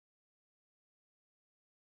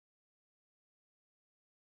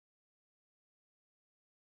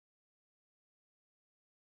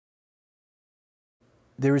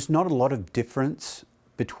There is not a lot of difference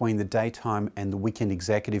between the daytime and the weekend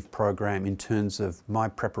executive program in terms of my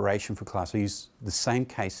preparation for class. I use the same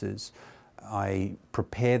cases, I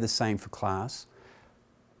prepare the same for class.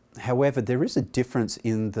 However, there is a difference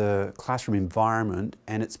in the classroom environment,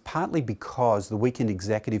 and it's partly because the weekend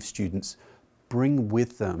executive students bring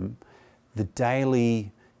with them the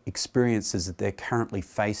daily experiences that they're currently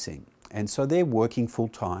facing. And so they're working full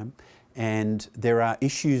time, and there are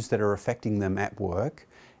issues that are affecting them at work,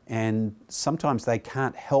 and sometimes they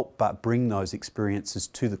can't help but bring those experiences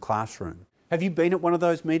to the classroom. Have you been at one of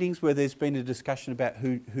those meetings where there's been a discussion about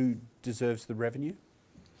who deserves the revenue?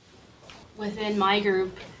 Within my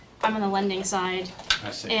group, I'm on the lending side.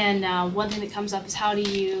 I see. And one thing that comes up is how do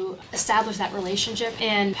you establish that relationship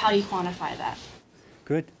and how do you quantify that?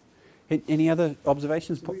 Good. Any other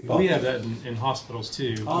observations? We have that in hospitals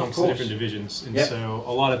too, amongst the different divisions. And yep. So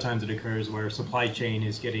a lot of times it occurs where supply chain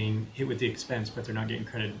is getting hit with the expense, but they're not getting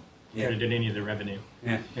credited any of the revenue.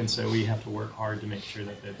 Yeah. And so we have to work hard to make sure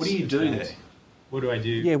that that's... What do you do there? What do I do?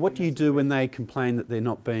 Yeah, what do you do when they complain that they're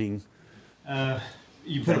not being...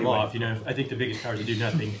 You put them off, I think the biggest power is to do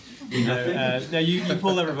nothing. Now you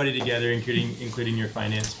pull everybody together, including your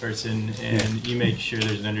finance person, and you make sure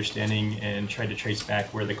there's an understanding and try to trace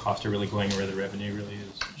back where the costs are really going, where the revenue really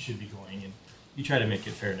should be going, and you try to make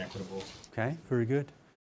it fair and equitable. Okay, very good.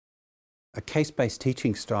 A case-based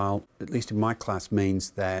teaching style, at least in my class, means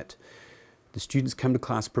that the students come to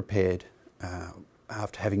class prepared.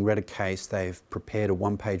 After having read a case, they've prepared a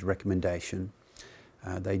one-page recommendation.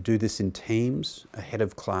 They do this in teams ahead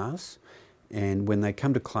of class, and when they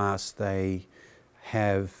come to class they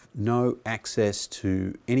have no access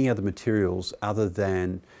to any other materials other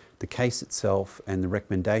than the case itself and the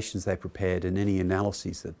recommendations they prepared and any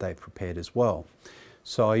analyses that they've prepared as well.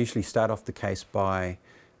 So I usually start off the case by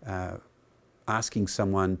asking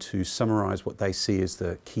someone to summarise what they see as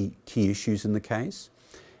the key issues in the case.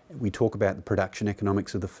 We talk about the production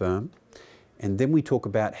economics of the firm. And then we talk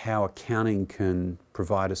about how accounting can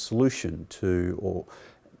provide a solution to, or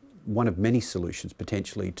one of many solutions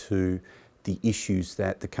potentially, to the issues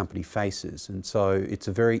that the company faces. And so it's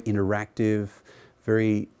a very interactive,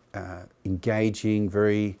 very engaging,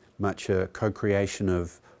 very much a co-creation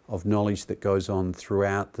of knowledge that goes on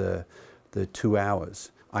throughout the 2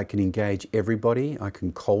 hours. I can engage everybody, I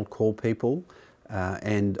can cold call people,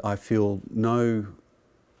 and I feel no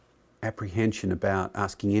apprehension about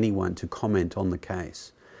asking anyone to comment on the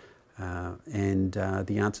case.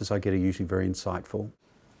 The answers I get are usually very insightful.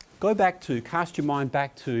 Cast your mind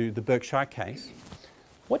back to the Berkshire case.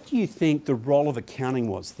 What do you think the role of accounting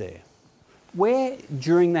was there? Where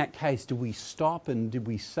during that case did we stop and did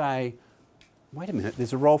we say, wait a minute,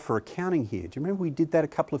 there's a role for accounting here? Do you remember we did that a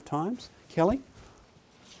couple of times? Kelly?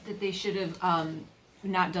 That they should have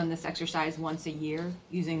not done this exercise once a year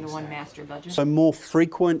using the one master budget. So more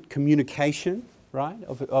frequent communication, right,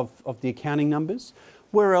 of the accounting numbers.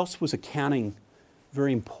 Where else was accounting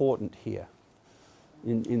very important here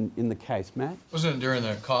in the case, Matt? Wasn't it during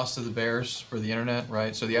the cost of the bears for the internet,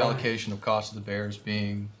 right? So the allocation of cost of the bears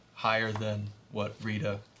being higher than what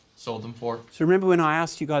Rita sold them for? So remember when I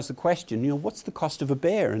asked you guys the question, what's the cost of a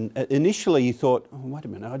bear? And initially you thought, oh, wait a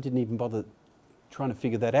minute, I didn't even bother trying to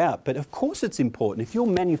figure that out. But of course it's important. If you're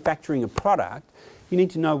manufacturing a product, you need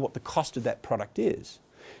to know what the cost of that product is.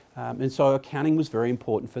 And so accounting was very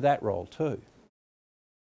important for that role too.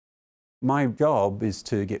 My job is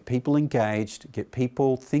to get people engaged, get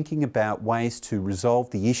people thinking about ways to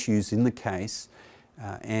resolve the issues in the case.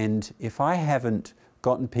 And if I haven't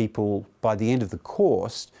gotten people by the end of the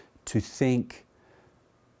course to think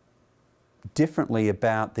differently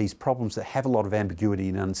about these problems that have a lot of ambiguity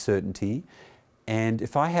and uncertainty, and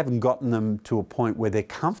if I haven't gotten them to a point where they're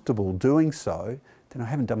comfortable doing so, then I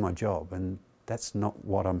haven't done my job, and that's not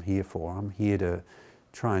what I'm here for. I'm here to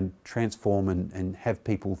try and transform and have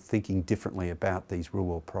people thinking differently about these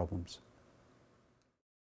real-world problems.